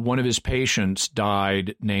 one of his patients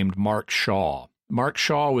died named Mark Shaw. Mark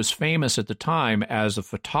Shaw was famous at the time as a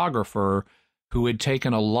photographer who had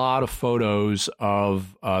taken a lot of photos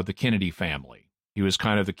of the Kennedy family. He was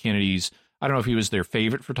kind of the Kennedys. I don't know if he was their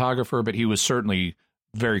favorite photographer, but he was certainly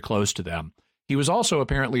very close to them. He was also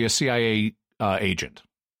apparently a CIA agent.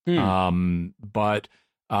 But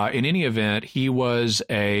in any event, he was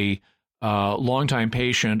a longtime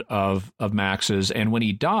patient of Max's. And when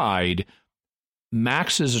he died,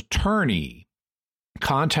 Max's attorney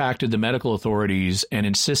contacted the medical authorities and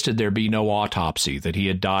insisted there be no autopsy, that he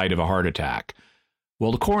had died of a heart attack.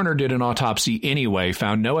 Well, the coroner did an autopsy anyway,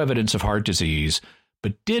 found no evidence of heart disease,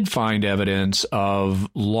 but did find evidence of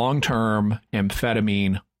long-term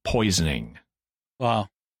amphetamine poisoning. Wow.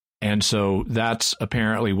 And so that's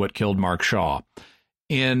apparently what killed Mark Shaw.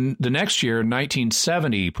 In the next year,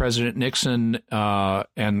 1970, President Nixon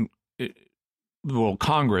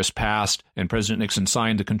Congress passed and President Nixon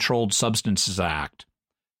signed the Controlled Substances Act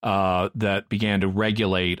that began to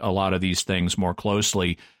regulate a lot of these things more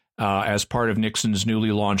closely as part of Nixon's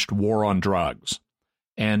newly launched war on drugs.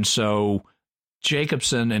 And so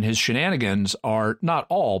Jacobson and his shenanigans are not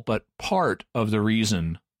all, but part of the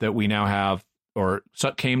reason that we now have, or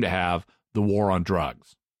came to have, the war on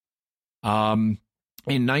drugs.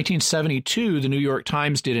 In 1972, the New York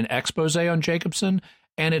Times did an expose on Jacobson,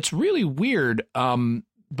 and it's really weird.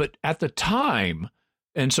 But at the time,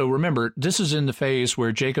 and so remember, this is in the phase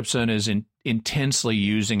where Jacobson is intensely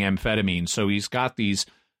using amphetamine, so he's got these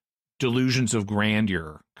delusions of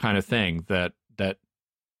grandeur kind of thing that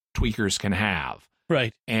tweakers can have.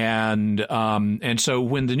 Right. And so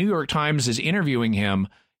when the New York Times is interviewing him,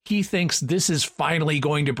 he thinks this is finally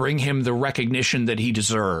going to bring him the recognition that he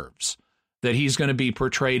deserves, that he's going to be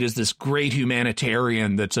portrayed as this great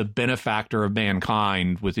humanitarian that's a benefactor of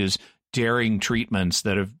mankind with his daring treatments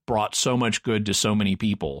that have brought so much good to so many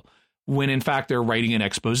people, when in fact they're writing an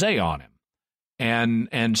expose on him.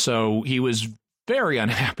 And so he was very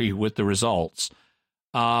unhappy with the results.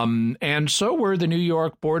 And so were the New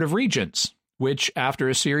York Board of Regents, which after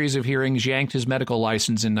a series of hearings yanked his medical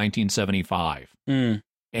license in 1975.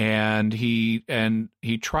 And he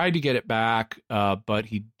tried to get it back, but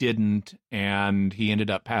he didn't, and he ended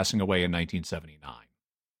up passing away in 1979.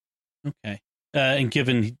 Okay. And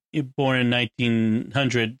given born in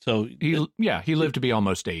 1900, so he lived to be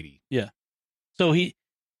almost 80. Yeah. So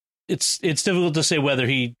it's difficult to say whether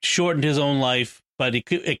he shortened his own life, but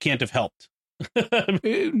it can't have helped.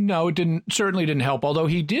 No, it certainly didn't help, although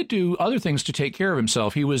he did do other things to take care of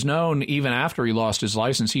himself. He was known, even after he lost his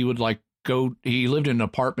license, he would he lived in an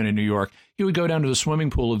apartment in New York. He would go down to the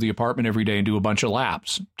swimming pool of the apartment every day and do a bunch of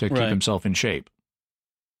laps to keep himself in shape.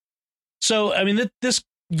 So, I mean, this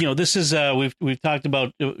is, we've talked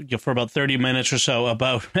about for about 30 minutes or so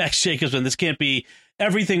about Max Jacobson. This can't be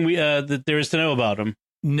everything that there is to know about him.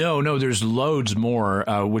 No, there's loads more,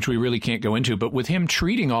 which we really can't go into. But with him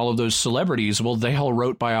treating all of those celebrities, well, they all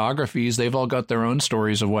wrote biographies. They've all got their own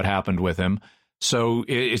stories of what happened with him. So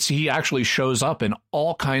he actually shows up in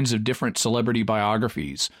all kinds of different celebrity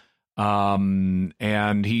biographies. And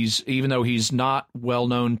even though he's not well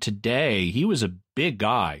known today, he was a big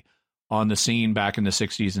guy on the scene back in the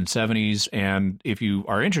 60s and 70s. And if you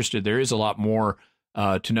are interested, there is a lot more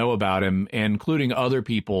to know about him, including other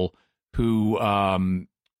people who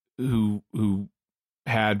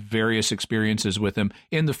had various experiences with him.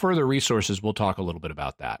 In the further resources, we'll talk a little bit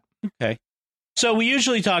about that. Okay. So we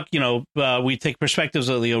usually talk, we take perspectives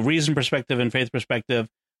of the reason perspective and faith perspective.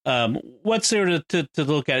 What's there to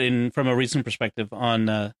look at from a reason perspective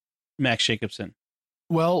on Max Jacobson?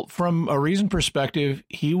 Well, from a reason perspective,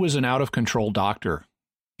 he was an out-of-control doctor.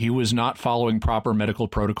 He was not following proper medical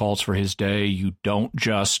protocols for his day. You don't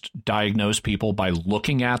just diagnose people by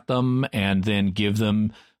looking at them and then give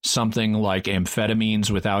them something like amphetamines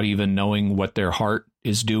without even knowing what their heart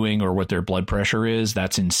is doing or what their blood pressure is.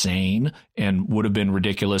 That's insane and would have been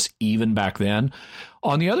ridiculous even back then.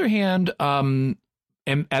 On the other hand,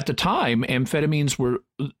 at the time, amphetamines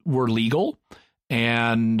were legal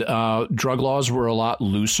and drug laws were a lot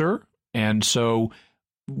looser. And so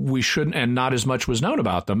we shouldn't, and not as much was known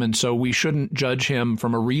about them. And so we shouldn't judge him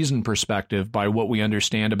from a reason perspective by what we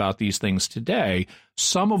understand about these things today.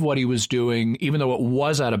 Some of what he was doing, even though it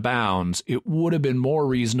was out of bounds, it would have been more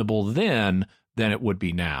reasonable then than it would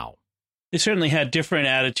be now. They certainly had different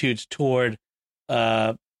attitudes toward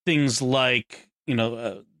things like,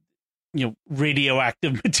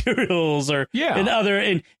 radioactive materials and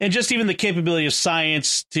just even the capability of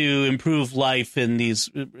science to improve life in these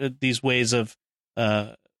ways of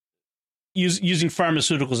using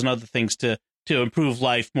pharmaceuticals and other things to improve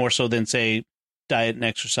life more so than, say, diet and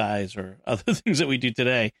exercise or other things that we do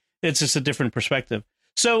today. It's just a different perspective.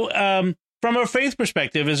 So from a faith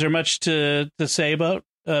perspective, is there much to say about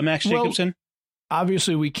Max Jacobson? Well,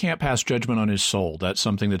 obviously, we can't pass judgment on his soul. That's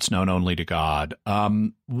something that's known only to God.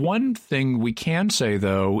 One thing we can say,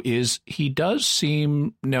 though, is he does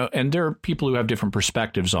seem, and there are people who have different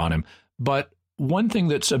perspectives on him, but one thing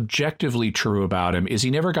that's objectively true about him is he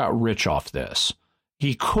never got rich off this.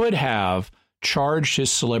 He could have charged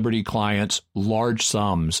his celebrity clients large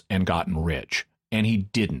sums and gotten rich, and he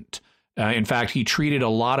didn't. In fact, he treated a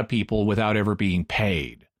lot of people without ever being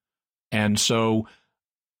paid. And so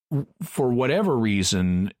for whatever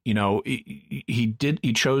reason, he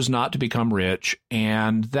chose not to become rich,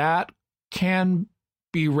 and that can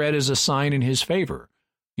be read as a sign in his favor.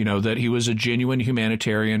 That he was a genuine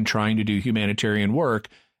humanitarian trying to do humanitarian work.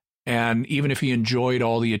 And even if he enjoyed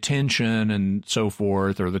all the attention and so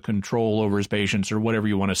forth, or the control over his patients, or whatever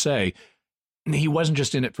you want to say, he wasn't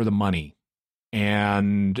just in it for the money.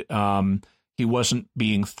 And he wasn't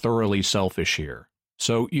being thoroughly selfish here.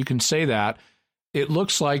 So you can say that. It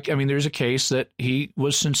looks like, I mean, there's a case that he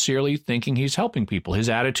was sincerely thinking he's helping people. His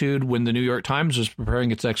attitude when the New York Times was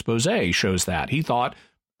preparing its expose shows that. He thought,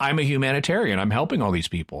 I'm a humanitarian. I'm helping all these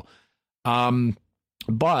people.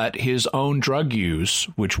 But his own drug use,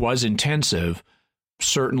 which was intensive,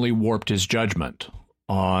 certainly warped his judgment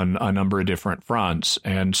on a number of different fronts.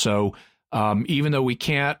 And so even though we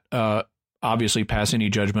can't obviously pass any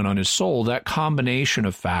judgment on his soul, that combination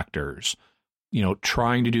of factors,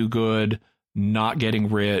 trying to do good, not getting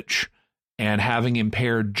rich, and having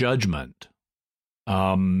impaired judgment,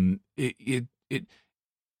 it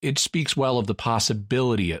speaks well of the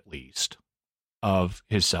possibility, at least, of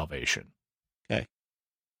his salvation. Okay.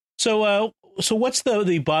 So what's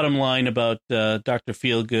the bottom line about Dr.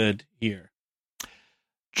 Feelgood here?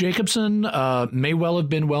 Jacobson may well have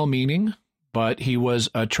been well-meaning, but he was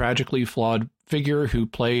a tragically flawed figure who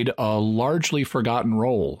played a largely forgotten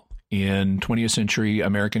role in 20th century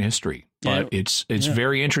American history. But it's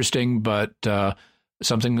very interesting, but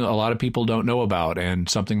something a lot of people don't know about, and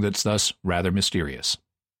something that's thus rather mysterious.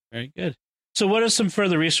 Very good. So what are some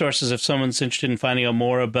further resources if someone's interested in finding out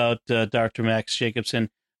more about Dr. Max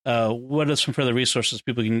Jacobson? What are some further resources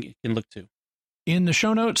people can look to? In the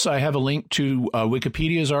show notes, I have a link to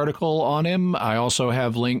Wikipedia's article on him. I also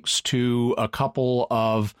have links to a couple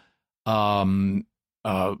of other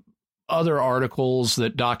articles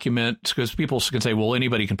that document, because people can say, well,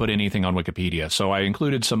 anybody can put anything on Wikipedia. So I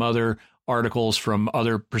included some other articles from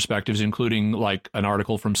other perspectives, including like an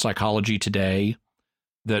article from Psychology Today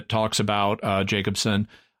that talks about Jacobson.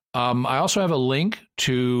 I also have a link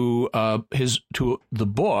to the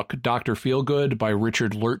book Dr. Feelgood by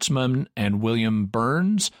Richard Lertzman and William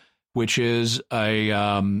Burns, which is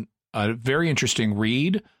a very interesting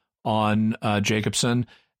read on Jacobson.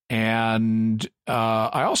 And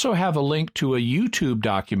I also have a link to a YouTube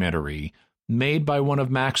documentary made by one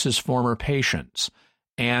of Max's former patients.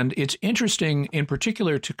 And it's interesting in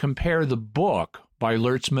particular to compare the book by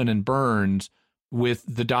Lertzman and Burns with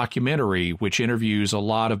the documentary, which interviews a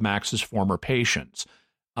lot of Max's former patients.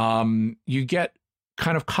 You get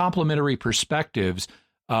kind of complementary perspectives.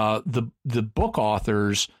 The book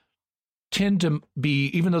authors tend to be,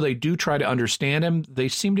 even though they do try to understand him, they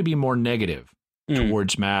seem to be more negative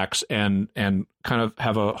towards Max and kind of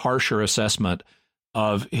have a harsher assessment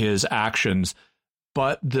of his actions.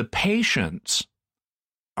 But the patients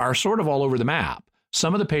are sort of all over the map.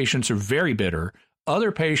 Some of the patients are very bitter.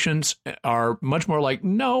 Other patients are much more like,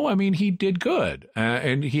 no, I mean, he did good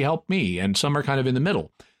and he helped me. And some are kind of in the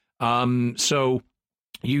middle. So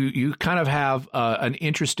you kind of have an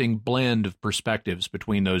interesting blend of perspectives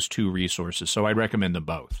between those two resources. So I recommend them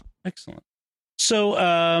both. Excellent.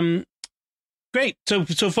 So, great.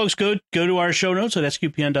 So folks, go to our show notes at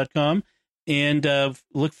sqpn.com and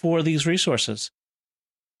look for these resources.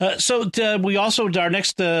 So we also, our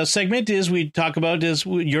next segment is we talk about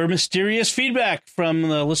your mysterious feedback from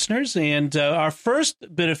the listeners. And our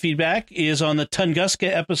first bit of feedback is on the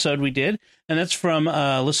Tunguska episode we did. And that's from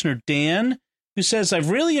listener Dan, who says, I've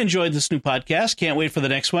really enjoyed this new podcast. Can't wait for the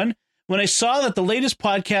next one. When I saw that the latest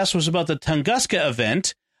podcast was about the Tunguska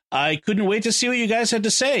event, I couldn't wait to see what you guys had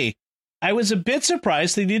to say. I was a bit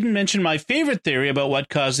surprised they didn't mention my favorite theory about what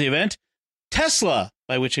caused the event, Tesla,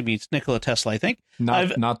 by which it means Nikola Tesla, I think.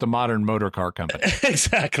 Not the modern motor car company.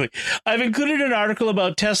 Exactly. I've included an article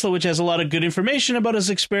about Tesla, which has a lot of good information about his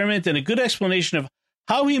experiment and a good explanation of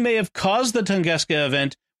how he may have caused the Tunguska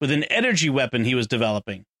event with an energy weapon he was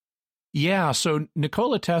developing. Yeah, so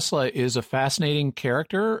Nikola Tesla is a fascinating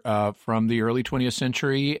character from the early 20th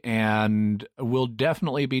century, and we'll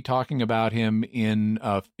definitely be talking about him in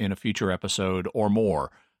a future episode or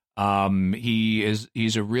more.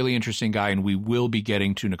 He's a really interesting guy, and we will be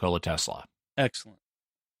getting to Nikola Tesla. Excellent.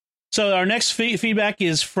 So our next feedback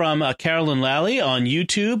is from Carolyn Lally on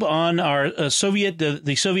YouTube on our the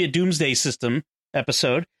Soviet Doomsday System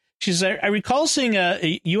episode. She says, I recall seeing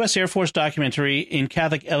a U.S. Air Force documentary in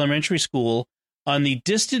Catholic elementary school on the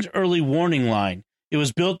Distant Early Warning Line. It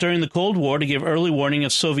was built during the Cold War to give early warning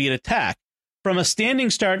of Soviet attack. From a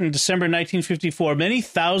standing start in December 1954, many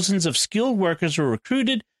thousands of skilled workers were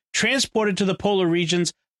recruited, transported to the polar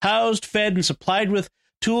regions, housed, fed, and supplied with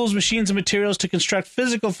tools, machines, and materials to construct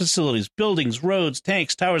physical facilities, buildings, roads,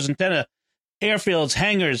 tanks, towers, antenna, airfields,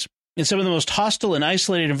 hangars, in some of the most hostile and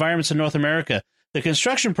isolated environments in North America. The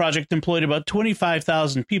construction project employed about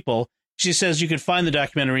 25,000 people. She says you can find the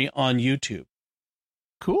documentary on YouTube.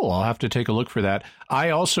 Cool. I'll have to take a look for that.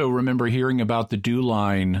 I also remember hearing about the Dew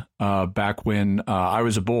Line back when I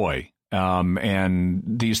was a boy. And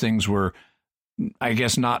these things were, I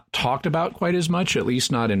guess, not talked about quite as much, at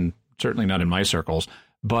least certainly not in my circles.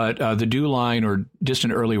 But the Dew Line, or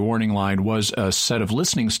Distant Early Warning Line, was a set of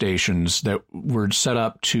listening stations that were set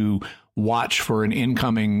up to watch for an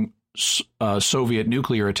incoming Soviet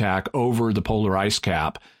nuclear attack over the polar ice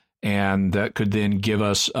cap. And that could then give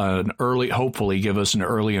us hopefully give us an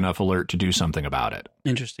early enough alert to do something about it.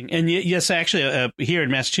 Interesting. And yes, actually, here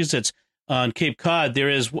in Massachusetts on Cape Cod,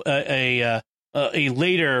 there is a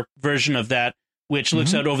later version of that, which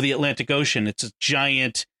looks out over the Atlantic Ocean. It's a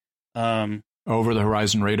giant over the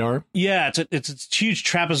horizon radar. Yeah, it's a huge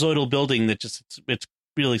trapezoidal building that it's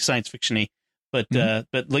really science fiction-y. But yeah,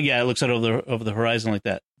 it looks out over the horizon like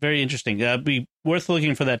that. Very interesting. Be worth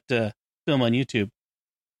looking for that film on YouTube.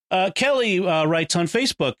 Kelly writes on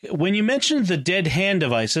Facebook, when you mentioned the dead hand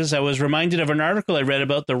devices, I was reminded of an article I read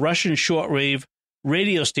about the Russian shortwave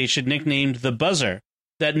radio station nicknamed the Buzzer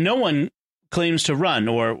that no one claims to run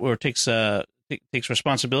or takes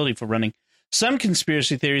responsibility for running. Some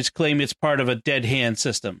conspiracy theories claim it's part of a dead hand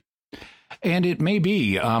system. And it may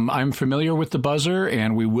be. I'm familiar with the Buzzer,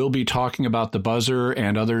 and we will be talking about the Buzzer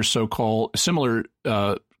and other so-called similar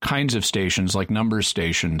kinds of stations, like number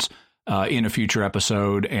stations, in a future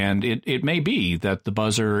episode. And it may be that the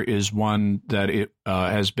Buzzer is one that it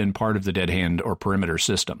has been part of the dead hand or perimeter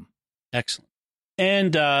system. Excellent.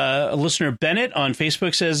 And listener Bennett on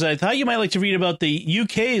Facebook says, I thought you might like to read about the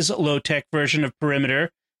UK's low-tech version of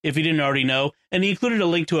perimeter, if you didn't already know. And he included a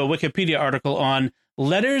link to a Wikipedia article on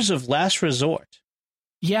letters of last resort.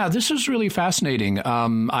 Yeah, this is really fascinating.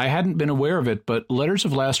 I hadn't been aware of it, but letters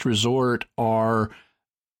of last resort are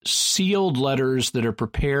sealed letters that are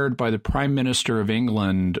prepared by the Prime Minister of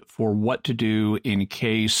England for what to do in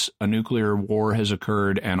case a nuclear war has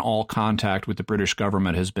occurred and all contact with the British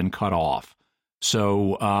government has been cut off.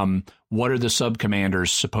 So what are the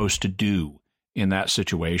sub-commanders supposed to do in that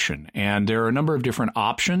situation? And there are a number of different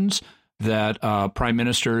options that prime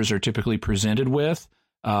ministers are typically presented with.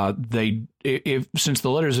 Since the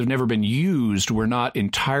letters have never been used, we're not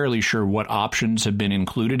entirely sure what options have been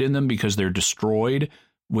included in them because they're destroyed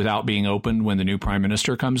without being opened when the new prime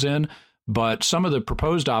minister comes in. But some of the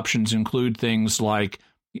proposed options include things like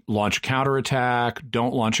launch a counterattack,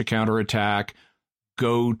 don't launch a counterattack,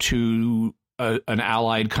 go to an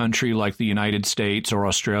allied country like the United States or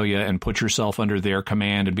Australia and put yourself under their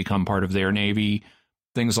command and become part of their navy,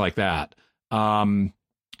 things like that. Thanks,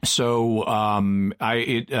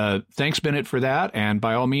 Bennett, for that. And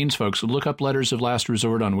by all means, folks, look up letters of last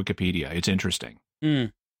resort on Wikipedia. It's interesting.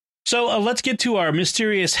 So let's get to our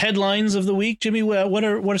mysterious headlines of the week. Jimmy, what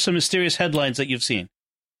are some mysterious headlines that you've seen?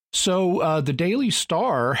 So the Daily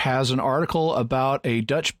Star has an article about a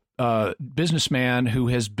Dutch businessman who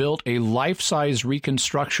has built a life-size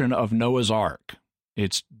reconstruction of Noah's Ark.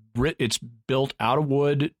 It's built out of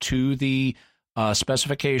wood to the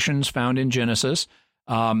specifications found in Genesis.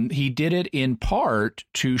 He did it in part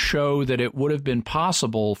to show that it would have been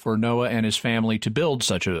possible for Noah and his family to build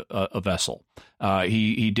such a vessel.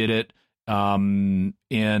 He did it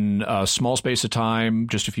in a small space of time,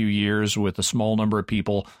 just a few years, with a small number of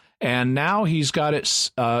people. And now he's got it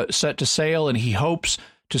set to sail, and he hopes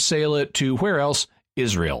to sail it to where else?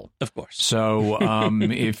 Israel. Of course. So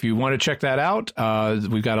if you want to check that out,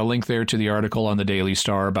 we've got a link there to the article on the Daily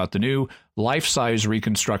Star about the new life-size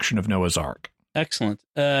reconstruction of Noah's Ark. Excellent.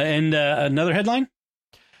 And another headline?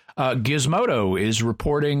 Gizmodo is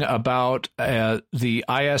reporting about the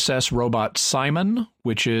ISS robot Simon,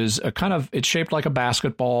 which is it's shaped like a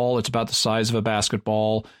basketball. It's about the size of a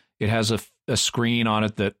basketball. It has a screen on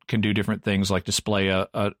it that can do different things like display a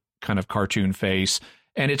kind of cartoon face.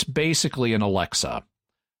 And it's basically an Alexa.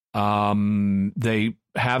 They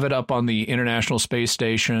have it up on the International Space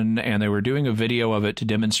Station, and they were doing a video of it to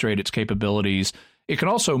demonstrate its capabilities. It can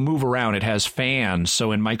also move around. It has fans,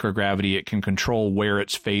 so in microgravity, it can control where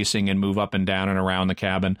it's facing and move up and down and around the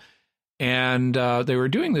cabin. And they were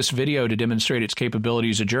doing this video to demonstrate its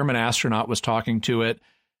capabilities. A German astronaut was talking to it,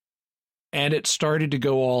 and it started to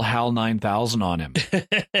go all HAL 9000 on him.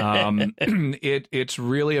 It's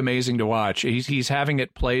really amazing to watch. He's having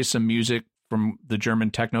it play some music from the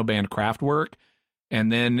German techno band Kraftwerk, and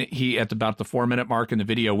then he at about the 4-minute mark in the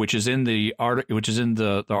video, which is in the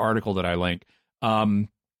article that I link.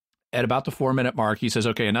 At about the 4-minute mark, he says,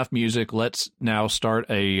 "Okay, enough music. Let's now start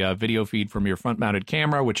a video feed from your front-mounted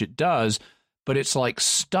camera," which it does, but it's like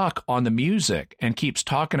stuck on the music and keeps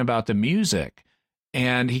talking about the music.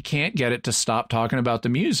 And he can't get it to stop talking about the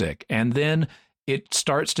music. And then it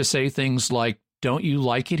starts to say things like, "Don't you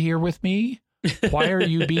like it here with me?" Why are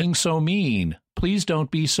you being so mean? Please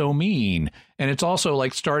don't be so mean. And it's also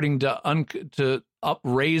like starting to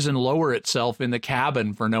raise and lower itself in the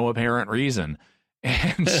cabin for no apparent reason.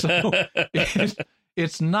 And so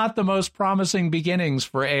it's not the most promising beginnings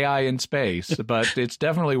for AI in space, but it's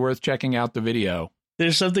definitely worth checking out the video.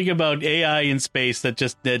 There's something about AI in space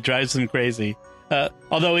that drives them crazy.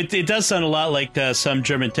 Although it does sound a lot like some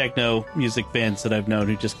German techno music fans that I've known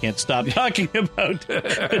who just can't stop talking about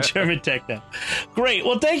German techno. Great.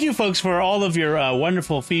 Well, thank you, folks, for all of your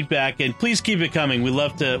wonderful feedback, and please keep it coming. We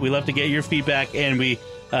love to get your feedback, and we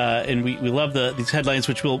love these headlines,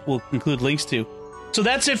 which we'll include links to. So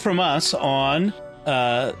that's it from us on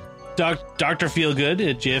Dr. Feelgood,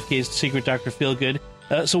 JFK's Secret Dr. Feelgood.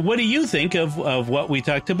 So what do you think of what we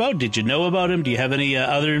talked about? Did you know about him? Do you have any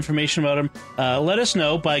other information about him? Let us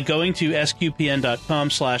know by going to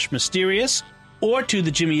sqpn.com/mysterious or to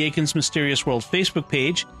the Jimmy Akin's Mysterious World Facebook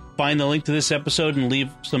page. Find the link to this episode and leave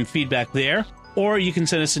some feedback there. Or you can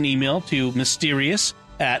send us an email to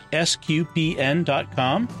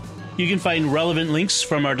mysterious@sqpn.com. You can find relevant links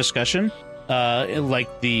from our discussion,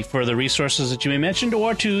 like the further resources that Jimmy mentioned,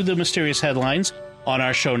 or to the mysterious headlines on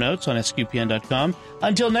our show notes on sqpn.com.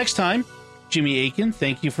 Until next time, Jimmy Akin,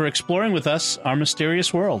 thank you for exploring with us our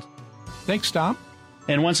mysterious world. Thanks, Tom.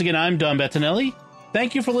 And once again, I'm Dom Bettinelli.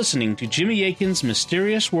 Thank you for listening to Jimmy Akin's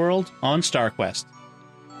Mysterious World on StarQuest.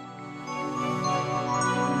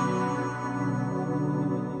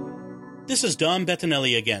 This is Dom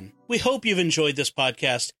Bettinelli again. We hope you've enjoyed this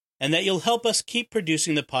podcast and that you'll help us keep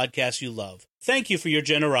producing the podcasts you love. Thank you for your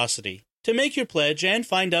generosity. To make your pledge and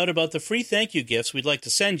find out about the free thank you gifts we'd like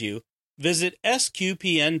to send you, visit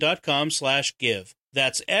sqpn.com/give.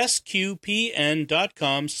 That's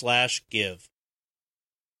sqpn.com/give.